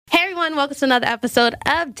everyone. Welcome to another episode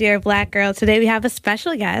of Dear Black Girl. Today we have a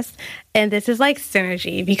special guest, and this is like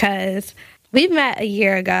synergy because we met a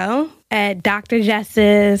year ago at Dr.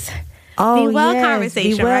 Jess's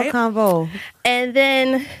conversation, Be Well right? Convo. And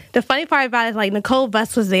then the funny part about it is like Nicole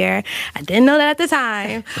Buss was there. I didn't know that at the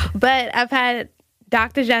time, but I've had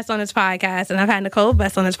Dr. Jess on this podcast, and I've had Nicole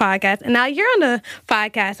Buss on this podcast, and now you're on the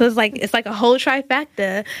podcast. So it's like a whole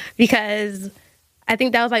trifecta because I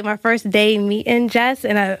think that was like my first day meeting Jess,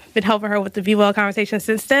 and I've been helping her with the Be Well conversation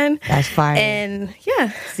since then. That's fire. And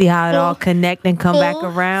yeah. See how it all connect and come back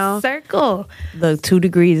around? Circle. Look, 2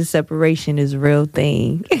 degrees of separation is a real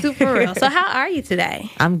thing. Super real. So how are you today?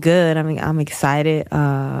 I'm good. I mean, I'm excited.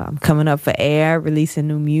 I'm coming up for air, releasing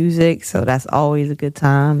new music. So that's always a good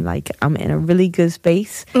time. Like, I'm in a really good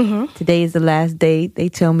space. Mm-hmm. Today is the last day, they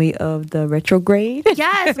tell me, of the retrograde.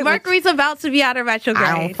 Yes, Mercury's about to be out of retrograde.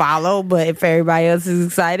 I don't follow, but if everybody else is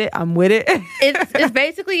excited, I'm with it. It's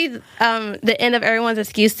basically the end of everyone's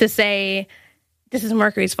excuse to say this is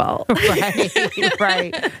Mercury's fault.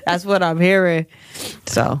 Right. That's what I'm hearing.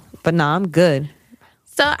 So, but no, I'm good.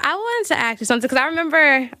 So I wanted to ask you something because I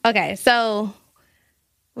remember. Okay, so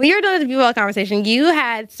when you were doing the Be Well conversation, you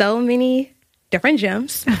had so many different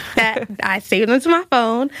gems that I saved them to my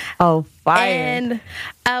phone. Oh, fire. And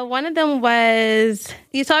one of them was,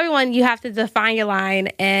 you told everyone you have to define your line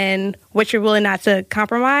and what you're willing not to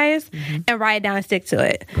compromise and write it down and stick to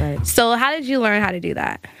it. Right. So how did you learn how to do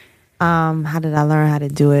that? How did I learn how to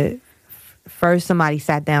do it? First, somebody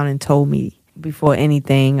sat down and told me before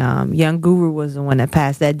anything. Young Guru was the one that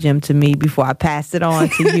passed that gem to me before I passed it on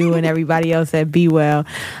to you and everybody else at Be Well.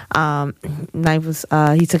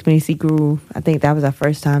 He took me to see Guru. I think that was our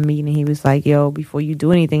first time meeting. He was like, yo, before you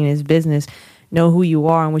do anything in this business, know who you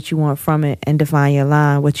are and what you want from it and define your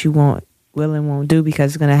line, what you want, will and won't do,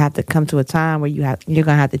 because it's going to have to come to a time where you're going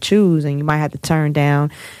to have to choose, and you might have to turn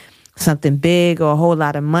down something big or a whole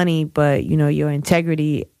lot of money, but you know, your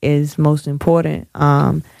integrity is most important.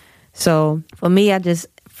 So for me, I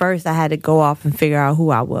had to go off and figure out who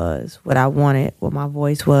I was, what I wanted, what my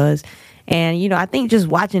voice was. And, you know, I think just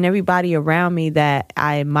watching everybody around me that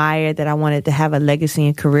I admired, that I wanted to have a legacy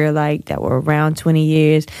and career like, that were around 20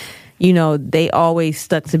 years, you know, they always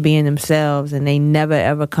stuck to being themselves and they never,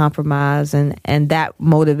 ever compromised. And that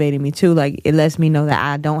motivated me too. Like, it lets me know that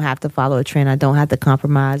I don't have to follow a trend. I don't have to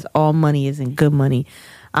compromise. All money isn't good money.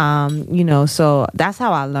 You know, so that's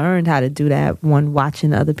how I learned how to do that. One,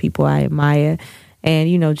 watching other people I admire, and,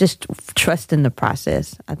 you know, just trusting the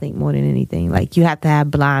process, I think, more than anything. Like, you have to have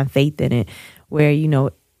blind faith in it where, you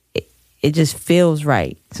know, it just feels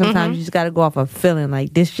right. Sometimes you just got to go off a feeling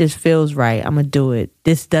like, this just feels right. I'm going to do it.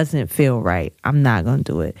 This doesn't feel right. I'm not going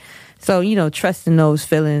to do it. So, you know, trusting those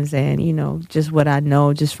feelings and, you know, just what I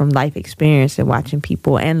know just from life experience and watching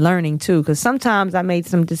people and learning too. Because sometimes I made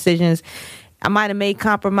some decisions. I might have made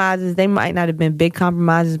compromises. They might not have been big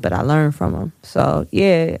compromises, but I learned from them. So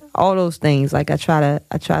yeah, all those things. Like I try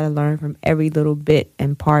to learn from every little bit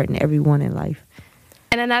and part and everyone in life.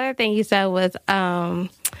 And another thing you said was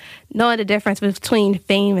knowing the difference between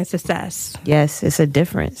fame and success. Yes, it's a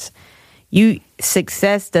difference.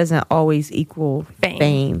 Success doesn't always equal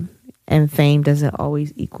fame, and fame doesn't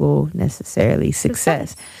always equal necessarily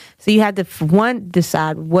success. So you have to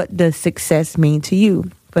decide, what does success mean to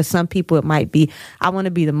you? For some people, it might be, I want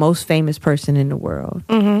to be the most famous person in the world.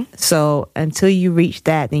 Mm-hmm. So until you reach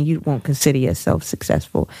that, then you won't consider yourself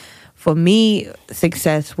successful. For me,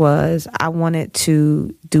 success was, I wanted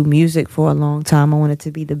to do music for a long time. I wanted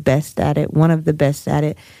to be the best at it, one of the best at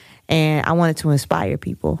it. And I wanted to inspire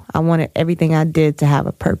people. I wanted everything I did to have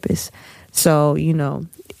a purpose. So, you know,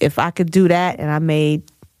 if I could do that and I made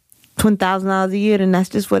 $20,000 a year, then that's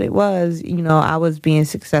just what it was. You know, I was being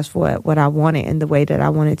successful at what I wanted and the way that I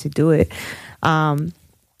wanted to do it.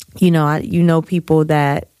 You know, people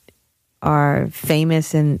that are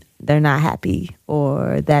famous and they're not happy,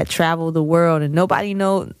 or that travel the world and nobody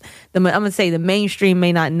know them. I'm gonna say the mainstream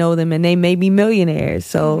may not know them, and they may be millionaires.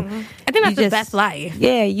 So I think that's the best life.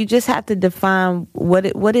 Yeah, you just have to define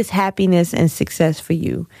what is happiness and success for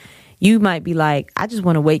you. You might be like, I just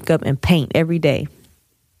want to wake up and paint every day.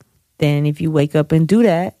 Then if you wake up and do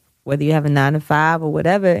that, whether you have a 9 to 5 or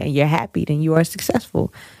whatever, and you're happy, then you are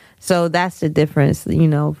successful. So that's the difference, you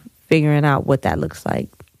know, figuring out what that looks like.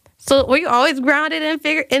 So were you always grounded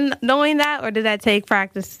in knowing that, or did that take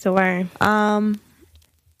practice to learn? I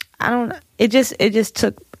don't. It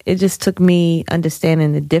just took me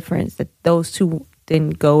understanding the difference, that those two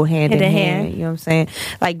didn't go hand in hand. You know what I'm saying?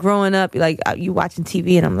 Like growing up, like you watching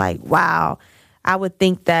TV, and I'm like, wow. I would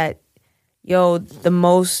think that, the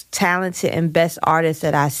most talented and best artists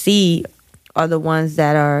that I see are the ones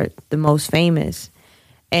that are the most famous.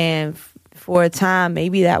 And for a time,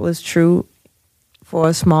 maybe that was true for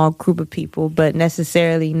a small group of people, but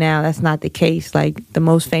necessarily now that's not the case. Like, the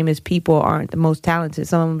most famous people aren't the most talented.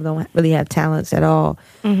 Some of them don't really have talents at all,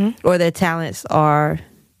 or their talents are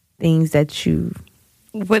things that you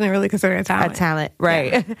wouldn't really consider a talent. A talent,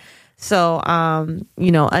 right? Yeah. So,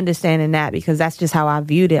 understanding that, because that's just how I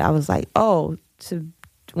viewed it. I was like,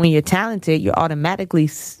 when you're talented, you're automatically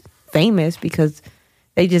famous, because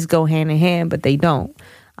they just go hand in hand, but they don't.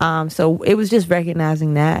 So it was just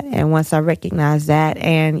recognizing that. And once I recognized that,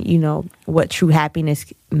 and, what true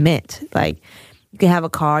happiness meant, like, you can have a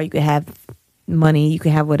car, you can have money, you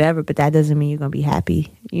can have whatever, but that doesn't mean you're going to be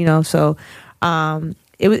happy, So,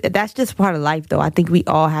 that's just part of life, though. I think we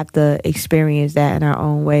all have to experience that in our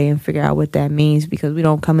own way and figure out what that means, because we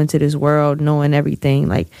don't come into this world knowing everything.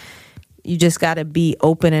 Like, you just got to be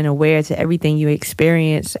open and aware to everything you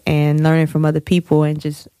experience and learning from other people and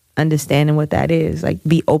just understanding what that is. Like,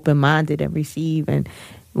 be open-minded and receive and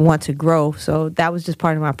want to grow. So that was just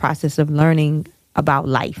part of my process of learning about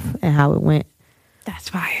life and how it went. That's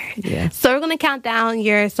fire. Yeah. So we're going to count down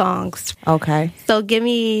your songs. Okay. So give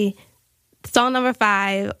me song number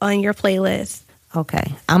 5 on your playlist.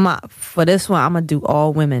 Okay. For this one, I'm going to do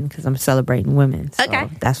all women, because I'm celebrating women. So okay.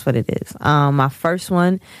 That's what it is. My first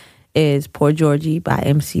one is Poor Georgie by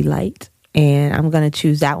MC Lyte. And I'm going to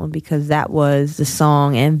choose that one because that was the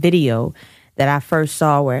song and video that I first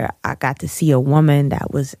saw, where I got to see a woman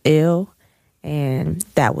that was ill and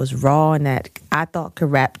that was raw and that I thought could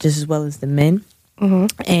rap just as well as the men.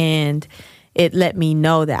 And it let me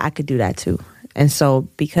know that I could do that too. And so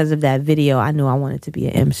because of that video, I knew I wanted to be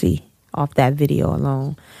an MC off that video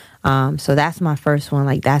alone. So that's my first one.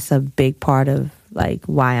 Like, that's a big part of, like,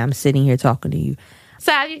 why I'm sitting here talking to you.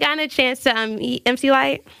 So have you gotten a chance to meet MC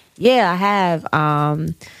Lyte? Yeah, I have.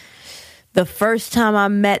 The first time I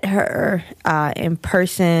met her in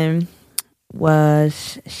person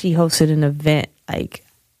was, she hosted an event. Like,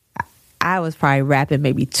 I was probably rapping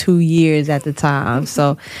maybe 2 years at the time,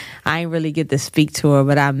 so I didn't really get to speak to her,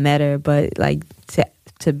 but I met her. But, like,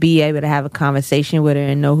 to be able to have a conversation with her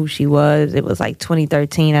and know who she was, it was like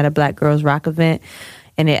 2013 at a Black Girls Rock event.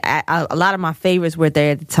 And a lot of my favorites were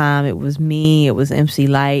there at the time. It was me, it was MC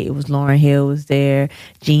Lyte, it was Lauryn Hill was there,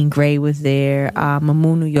 Jean Grey was there,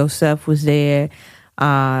 Mamouna Yosef was there.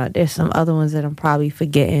 There's some other ones that I'm probably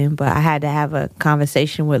forgetting, but I had to have a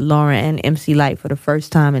conversation with Lauryn and MC Lyte for the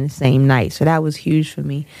first time in the same night. So that was huge for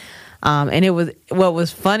me. And what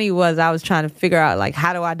was funny was I was trying to figure out, like,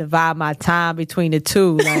 how do I divide my time between the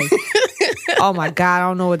two? Like, oh my God, I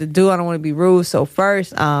don't know what to do. I don't want to be rude. So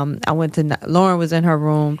first, I went to, Lauryn was in her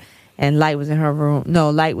room and Lyte was in her room. No,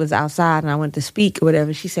 Lyte was outside and I went to speak or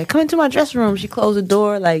whatever. She said, come into my dressing room. She closed the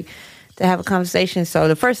door, like, to have a conversation. So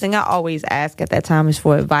the first thing I always ask at that time is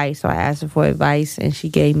for advice. So I asked her for advice and she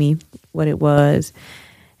gave me what it was.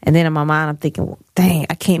 And then in my mind, I'm thinking, well, dang,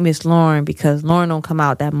 I can't miss Lauryn because Lauryn don't come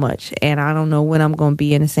out that much. And I don't know when I'm going to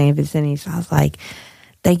be in the same vicinity. So I was like,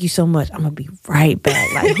 thank you so much. I'm going to be right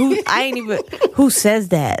back. Like, who says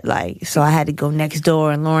that? Like, so I had to go next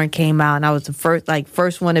door and Lauryn came out and I was the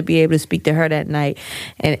first one to be able to speak to her that night.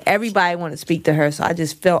 And everybody wanted to speak to her. So I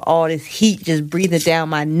just felt all this heat just breathing down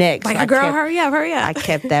my neck. Like, so girl, hurry up. I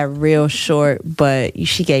kept that real short, but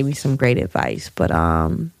she gave me some great advice. But,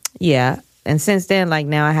 yeah. And since then, like,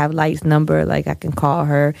 now I have Lyte's number. Like, I can call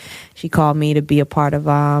her. She called me to be a part of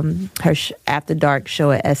her After Dark show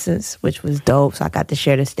at Essence, which was dope. So I got to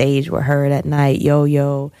share the stage with her that night.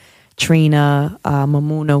 Yo-Yo, Trina,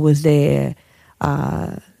 Mamouna was there.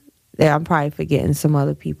 I'm probably forgetting some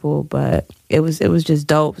other people, but it was just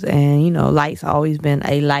dope. And, Lyte's always been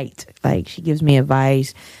a light. Like, she gives me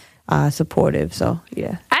advice, supportive. So,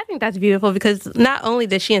 yeah. I think that's beautiful because not only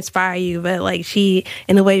did she inspire you, but, like, she,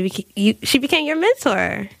 in a way, she became your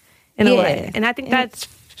mentor in a way. And I think that's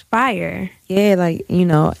fire. Yeah, like,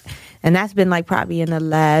 and that's been, like, probably in the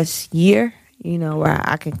last year, where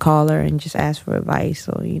I can call her and just ask for advice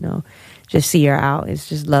or, just see her out. It's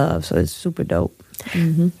just love. So it's super dope.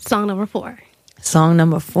 Mm-hmm. Song number 4. Song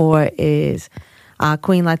number 4 is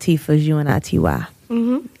Queen Latifah's UNITY.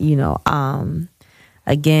 Mm-hmm.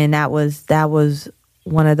 Again, that was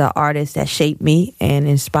one of the artists that shaped me and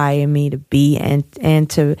inspired me to be and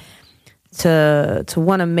to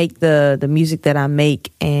want to make the music that I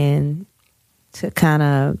make and to kind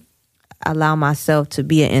of allow myself to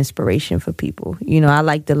be an inspiration for people. You know, I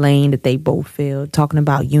like the lane that they both feel, talking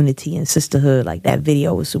about unity and sisterhood. Like, that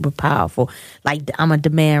video was super powerful. Like, I'm a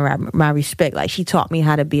demand my respect. Like, she taught me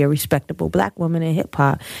how to be a respectable black woman in hip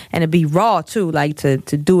hop, and to be raw too. Like, to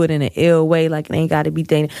do it in an ill way. Like, it ain't got to be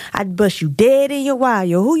dating. I'd bust you dead in your wire.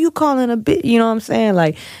 Yo, who you calling a bitch? You know what I'm saying?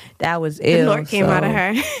 Like, that was ill. The Lord came out of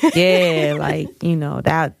her. Yeah, like, you know,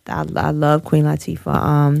 that I love Queen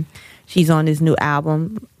Latifah. She's on this new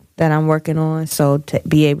album that I'm working on, so to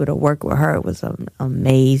be able to work with her was an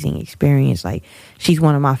amazing experience. Like, she's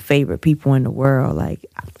one of my favorite people in the world. Like,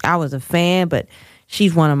 I was a fan, but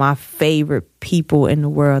she's one of my favorite people in the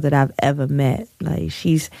world that I've ever met. Like,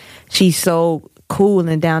 she's so cool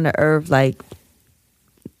and down to earth. Like,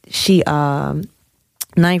 she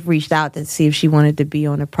Ninth reached out to see if she wanted to be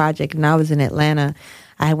on a project, and I was in Atlanta.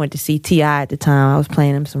 I went to see T.I. at the time. I was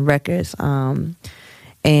playing him some records.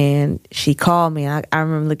 And she called me. I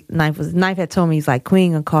remember Ninth had told me, he's like,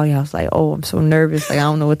 Queen gonna call you. I was like, oh, I'm so nervous. Like, I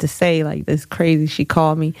don't know what to say. Like, this is crazy. She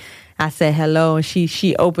called me. I said hello, and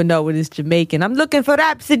she opened up with this Jamaican. I'm looking for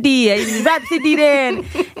Rhapsody. Rhapsody there.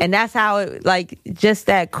 And that's how it, like, just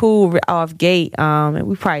that cool off gate. And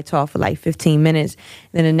we probably talked for like 15 minutes.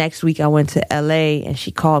 Then the next week I went to LA, and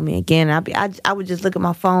she called me again. I would just look at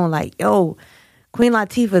my phone like, yo, Queen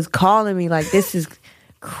Latifah's calling me. Like, this is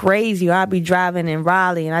crazy. Or I'd be driving in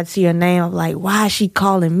Raleigh and I'd see her name. I'm like, why is she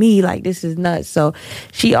calling me? Like, this is nuts. So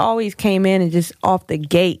she always came in and just off the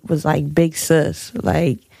gate was like big sis.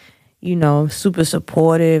 Like, you know, super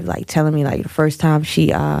supportive, like telling me like the first time she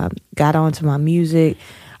got onto my music,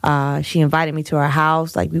 she invited me to her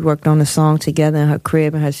house. Like, we worked on the song together in her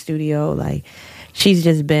crib, in her studio. Like,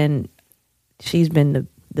 she's been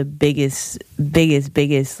the biggest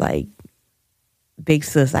like big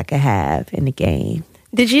sis I could have in the game.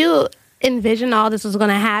 Did you envision all this was going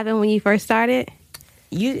to happen when you first started?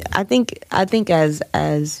 I think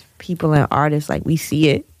as people and artists, like, we see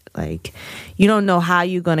it. Like, you don't know how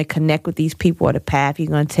you're going to connect with these people or the path you're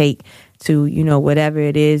going to take to, you know, whatever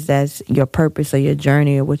it is that's your purpose or your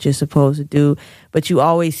journey or what you're supposed to do. But you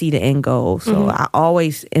always see the end goal. So I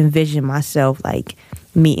always envision myself like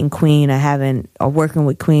meeting Queen or working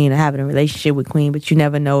with Queen or having a relationship with Queen, but you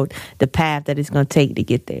never know the path that it's going to take to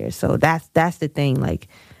get there. So that's the thing. Like,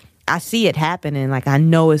 I see it happening. Like, I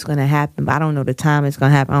know it's going to happen, but I don't know the time it's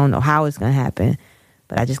going to happen. I don't know how it's going to happen,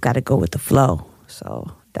 but I just got to go with the flow.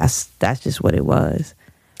 So that's just what it was.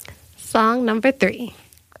 Song number 3.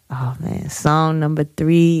 Oh, man. Song number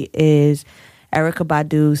 3 is Erykah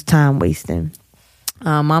Badu's Time Wasting.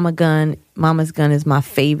 Mama's Gun is my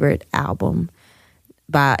favorite album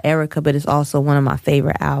by Erykah, but it's also one of my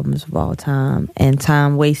favorite albums of all time. And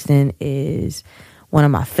Time Wasting is one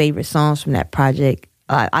of my favorite songs from that project.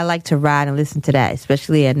 I like to ride and listen to that,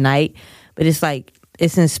 especially at night. But it's like,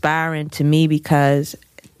 it's inspiring to me because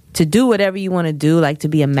to do whatever you want to do, like to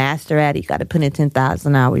be a master at it, you got to put in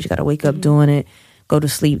 10,000 hours. You got to wake up doing it, go to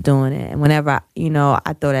sleep doing it. And whenever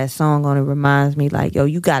I throw that song on, it reminds me like, yo,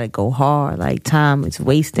 you got to go hard. Like, time is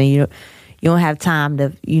wasting. You don't have time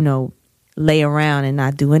to, lay around and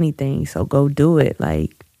not do anything. So go do it.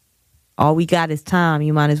 Like, all we got is time.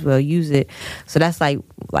 You might as well use it. So that's like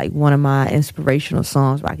one of my inspirational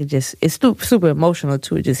songs where I could just, it's super emotional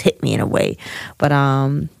too. It just hit me in a way. But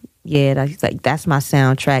yeah, that's my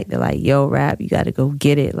soundtrack. They're like, yo, rap, you got to go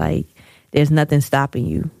get it. Like, there's nothing stopping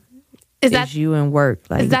you. It's you and work.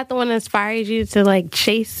 Like, is that the one that inspires you to like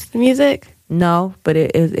chase music? No, but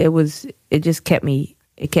it just kept me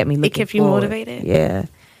looking. It kept you forward. motivated. Yeah.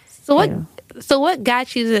 So what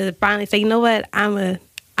got you to finally say, you know what, I'm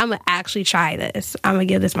gonna actually try this. I'm gonna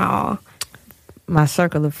give this my all. My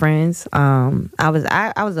circle of friends. I was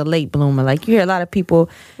a late bloomer. Like, you hear a lot of people,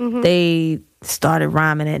 they started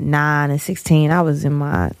rhyming at 9 and 16. I was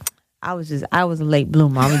a late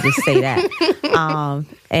bloomer. I'm gonna just say that.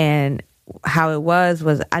 And how it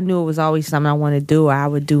was I knew it was always something I wanted to do, or I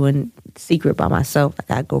would do in secret by myself.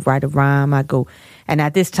 Like, I'd go write a rhyme. And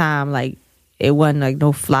at this time, like, it wasn't like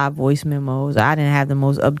no fly voice memos. I didn't have the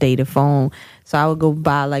most updated phone. So I would go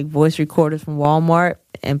buy like voice recorders from Walmart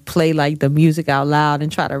and play like the music out loud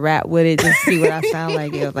and try to rap with it, just see what I sound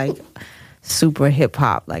like. It was like super hip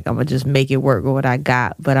hop. Like, I'm gonna just make it work with what I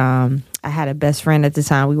got. But I had a best friend at the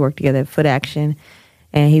time. We worked together at Foot Action,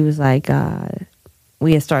 and he was like,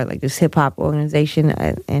 we had started like this hip hop organization,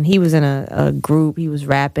 and he was in a group. He was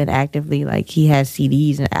rapping actively. Like, he had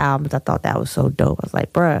CDs and albums. I thought that was so dope. I was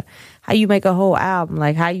like, bruh, how you make a whole album?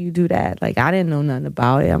 Like, how you do that? Like, I didn't know nothing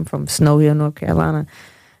about it. I'm from Snow Hill, North Carolina.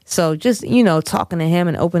 So just, talking to him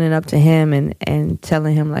and opening up to him and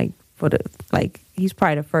telling him, like, he's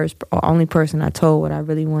probably the first or only person I told what I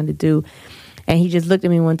really wanted to do. And he just looked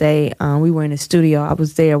at me one day. We were in the studio. I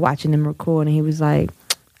was there watching him record, and he was like,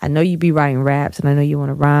 I know you be writing raps, and I know you want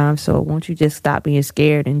to rhyme, so won't you just stop being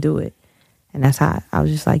scared and do it? And that's how I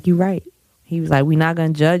was just like, you right. He was like, we're not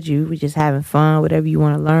going to judge you. We're just having fun. Whatever you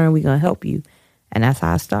want to learn, we're going to help you. And that's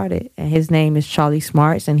how I started. And his name is Charlie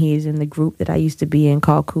Smarts, and he is in the group that I used to be in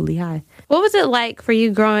called Cooley High. What was it like for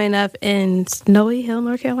you growing up in Snowy Hill,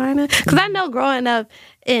 North Carolina? Because I know growing up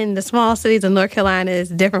in the small cities of North Carolina is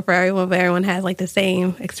different for everyone, but everyone has like the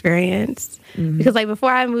same experience. Mm-hmm. Because like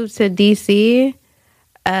before I moved to D.C.,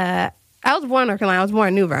 I was born in North Carolina. I was born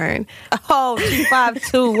in New Bern. Oh,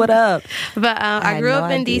 252, what up? But I grew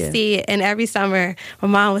up in D.C., and every summer, my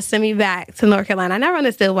mom would send me back to North Carolina. I never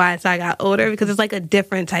understood why until I got older, because it's like a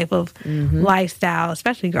different type of lifestyle,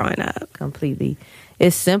 especially growing up. Completely.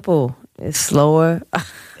 It's simple. It's slower.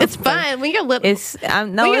 It's fun. When you're little, it's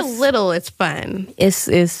fun.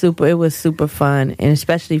 It's super. It was super fun, and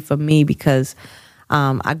especially for me because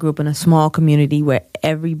I grew up in a small community where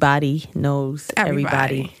everybody knows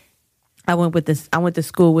everybody. I went to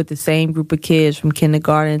school with the same group of kids from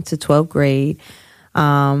kindergarten to 12th grade.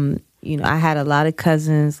 I had a lot of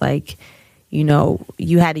cousins. Like,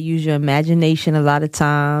 you had to use your imagination a lot of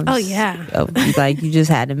times. Oh yeah. Like you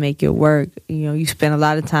just had to make it work. You spent a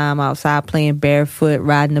lot of time outside playing barefoot,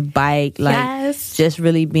 riding a bike, like just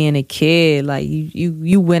really being a kid. Like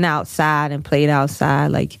you went outside and played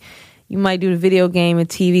outside. Like you might do the video game and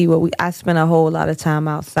TV, but I spent a whole lot of time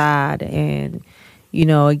outside. And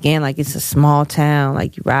again, like it's a small town.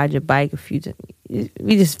 Like you ride your bike we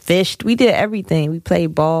just fished. We did everything. We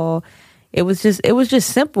played ball. It was just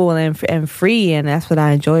simple and free, and that's what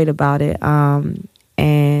I enjoyed about it.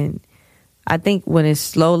 And I think when it's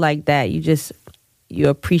slow like that, you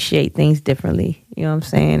appreciate things differently. You know what I'm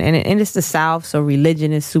saying? And it's the South, so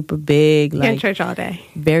religion is super big. Like in church all day.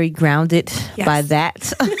 Very grounded by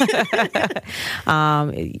that.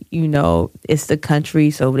 It's the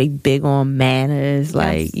country, so they big on manners.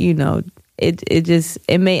 Like, I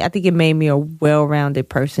think it made me a well-rounded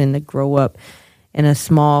person to grow up in a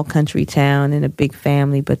small country town in a big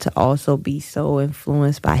family, but to also be so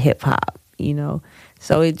influenced by hip hop,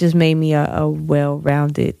 So it just made me a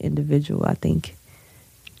well-rounded individual, I think.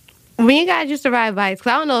 When you guys used to ride bikes,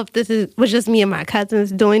 because I don't know if was just me and my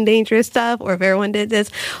cousins doing dangerous stuff or if everyone did this,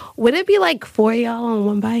 would it be like 4 of y'all on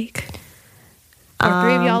one bike? Or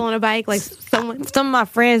 3 of y'all on a bike? Like some of my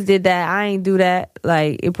friends did that. I ain't do that.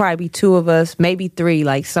 Like it'd probably be 2 of us, maybe 3,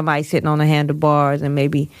 like somebody sitting on the handlebars and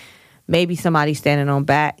maybe somebody standing on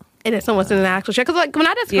back. And then someone's in an actual chair. Because like when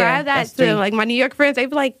I describe that to like my New York friends, they'd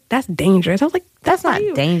be like, "That's dangerous." I was like, "That's not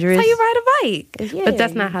dangerous. That's how you ride a bike." Yeah, but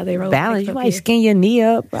that's not how they roll. Balance. You might skin your knee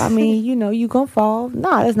up. I mean, you gonna fall.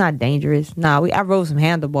 No, that's not dangerous. No, I rode some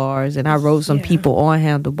handlebars and I rode some people on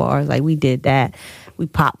handlebars. Like we did that. We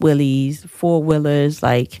pop wheelies, 4-wheelers.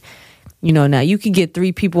 Like now you can get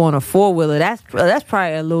 3 people on a 4-wheeler. That's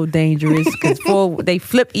probably a little dangerous because they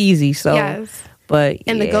flip easy. So. Yes. But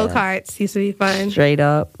and the go-karts used to be fun. Straight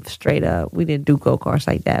up. We didn't do go-karts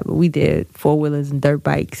like that, but we did 4-wheelers and dirt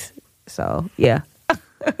bikes. So, yeah.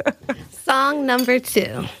 Song number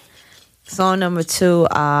 2.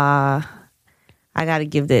 I got to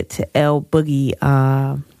give that to L Boogie.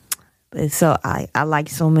 So I like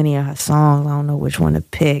so many of her songs. I don't know which one to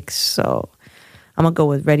pick. So I'm going to go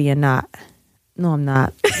with Ready or Not. No, I'm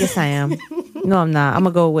not. Yes, I am. No, I'm not. I'm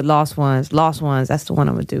going to go with Lost Ones. That's the one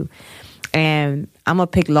I'm going to do. And I'm going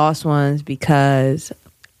to pick Lost Ones because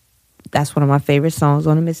that's one of my favorite songs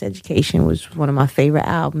on the Miseducation, was one of my favorite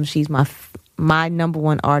albums. She's my number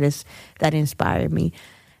one artist that inspired me.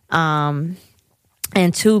 And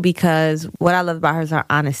 2, because what I love about her is her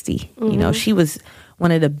honesty. Mm-hmm. She was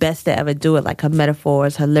one of the best to ever do it, like her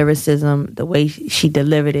metaphors, her lyricism, the way she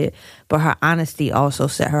delivered it. But her honesty also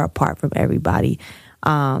set her apart from everybody.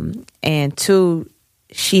 And 2,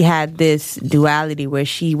 she had this duality where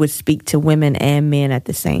she would speak to women and men at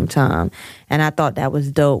the same time. And I thought that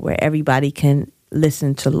was dope, where everybody can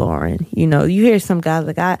listen to Lauryn. You hear some guys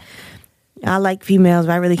like, I like females,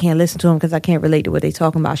 but I really can't listen to them because I can't relate to what they're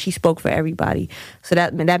talking about. She spoke for everybody. So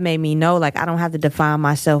that made me know, like, I don't have to define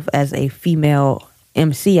myself as a female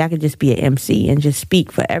MC. I could just be an MC and just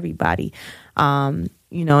speak for everybody. And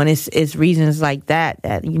it's reasons like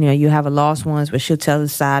that, you have a Lost Ones, but she'll tell the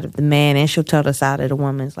side of the man and she'll tell the side of the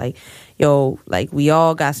woman. It's like, like we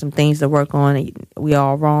all got some things to work on. We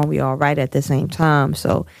all wrong, we all right at the same time.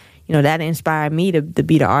 So, that inspired me to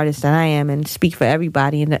be the artist that I am and speak for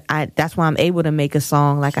everybody. And that's why I'm able to make a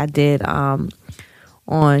song like I did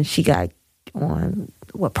she got on,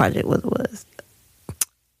 what project was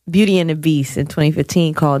Beauty and the Beast in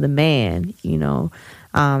 2015 called The Man,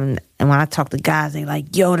 and And when I talk to guys, they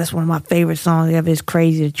like, yo, that's one of my favorite songs ever. It's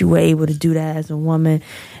crazy that you were able to do that as a woman.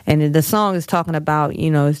 And the song is talking about,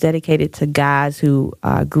 it's dedicated to guys who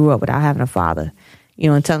grew up without having a father,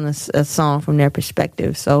 and telling us a song from their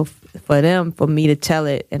perspective. So for me to tell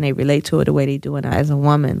it and they relate to it the way they do it as a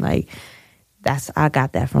woman, like I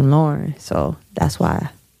got that from Lauryn. So that's why.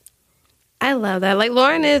 I love that. Like,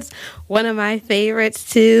 Lauryn is one of my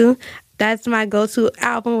favorites too. That's my go-to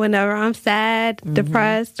album whenever I'm sad,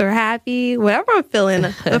 depressed, or happy, whatever I'm feeling.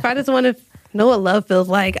 If I just want to know what love feels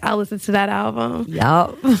like, I'll listen to that album.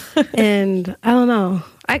 Yup. And I don't know.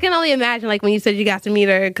 I can only imagine, like, when you said you got to meet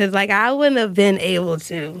her, because, like, I wouldn't have been able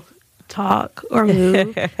to talk or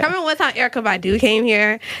move. I remember one time Erykah Badu came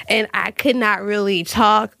here, and I could not really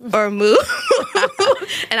talk or move.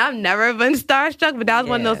 And I've never been starstruck, but that was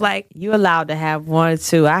one of those, like... You allowed to have one or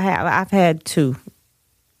two. I've had two.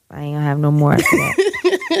 I ain't gonna have no more after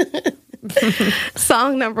that.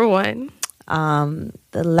 Song number 1.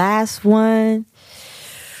 The last one,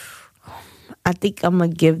 I think I'm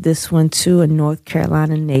gonna give this one to a North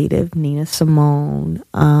Carolina native, Nina Simone,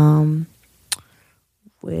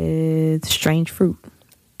 with Strange Fruit.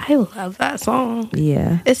 I love that song.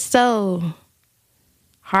 Yeah. It's so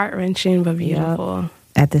heart-wrenching but beautiful. Yep.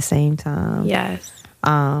 At the same time. Yes.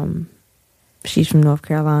 She's from North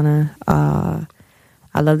Carolina.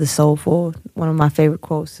 I love the soulful. One of my favorite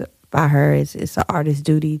quotes by her is, it's an artist's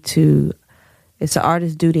duty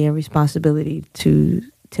and responsibility to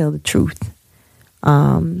tell the truth.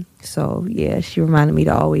 So yeah, she reminded me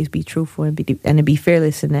to always be truthful and to be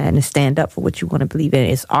fearless in that and to stand up for what you want to believe in.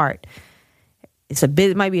 It's art.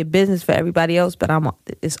 It might be a business for everybody else, but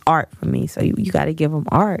it's art for me. So you got to give them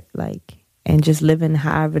art, and just live in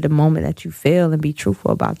however the moment that you feel and be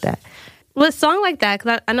truthful about that. With a song like that,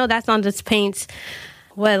 because I know that song just paints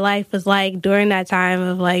what life was like during that time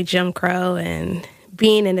of like Jim Crow and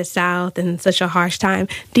being in the South and such a harsh time.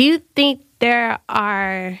 Do you think there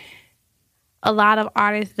are a lot of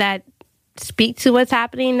artists that speak to what's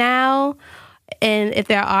happening now? And if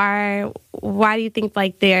there are, why do you think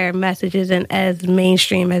like their message isn't as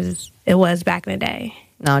mainstream as it was back in the day?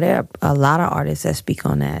 No, there are a lot of artists that speak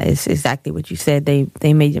on that. It's exactly what you said.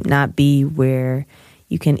 They may not be where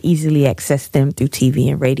you can easily access them through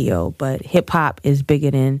TV and radio, but hip hop is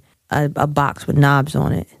bigger than a box with knobs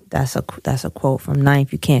on it. That's a quote from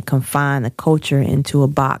Ninth. You can't confine the culture into a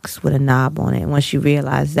box with a knob on it. And once you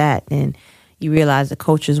realize that, then you realize the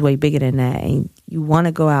culture is way bigger than that, and you want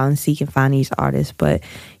to go out and seek and find these artists. But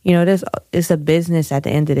it's a business at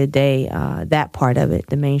the end of the day. That part of it,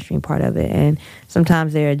 the mainstream part of it, and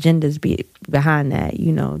sometimes there are agendas behind that.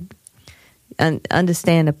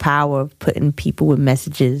 Understand the power of putting people with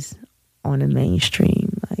messages on the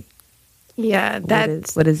mainstream. Yeah,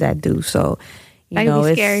 what does that do? So, that can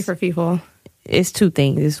be scary for people. It's two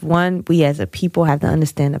things. It's one, we as a people have to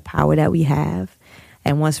understand the power that we have,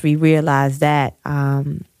 and once we realize that,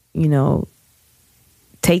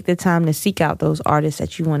 take the time to seek out those artists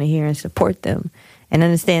that you want to hear and support them, and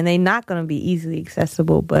understand they're not going to be easily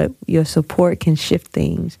accessible, but your support can shift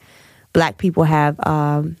things. Black people have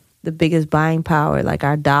the biggest buying power, like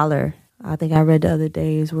our dollar. I think I read the other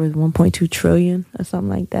day is worth 1.2 trillion or something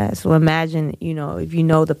like that. So imagine, if you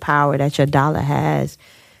know the power that your dollar has,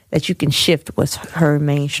 that you can shift what's heard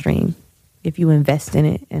mainstream if you invest in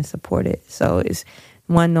it and support it. So it's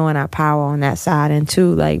one, knowing our power on that side, and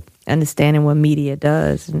two, understanding what media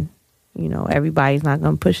does, and everybody's not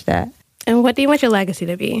going to push that. And what do you want your legacy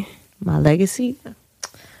to be? My legacy,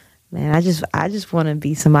 man, I just want to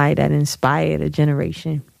be somebody that inspired a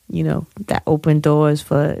generation. That opened doors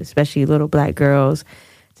for especially little Black girls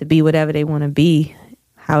to be whatever they want to be,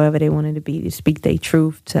 however they wanted to be, to speak their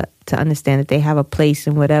truth, to understand that they have a place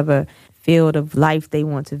in whatever field of life they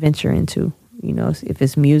want to venture into. If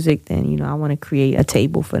it's music, then, I want to create a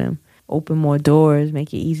table for them, open more doors,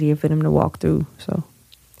 make it easier for them to walk through. So,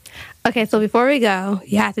 okay, so before we go,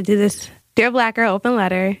 you have to do this Dear Black Girl open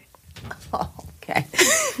letter. Oh, okay.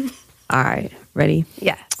 All right, ready?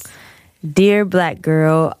 Yes. Dear Black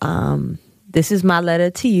girl, this is my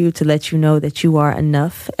letter to you to let you know that you are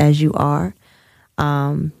enough as you are.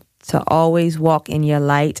 To always walk in your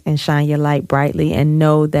light and shine your light brightly, and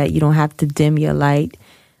know that you don't have to dim your light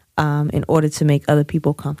in order to make other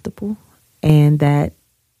people comfortable, and that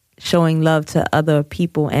showing love to other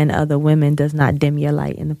people and other women does not dim your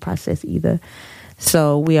light in the process either.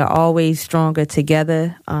 So we are always stronger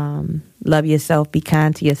together. Love yourself, be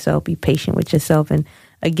kind to yourself, be patient with yourself, and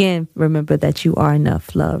again, remember that you are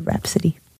enough. Love, Rhapsody.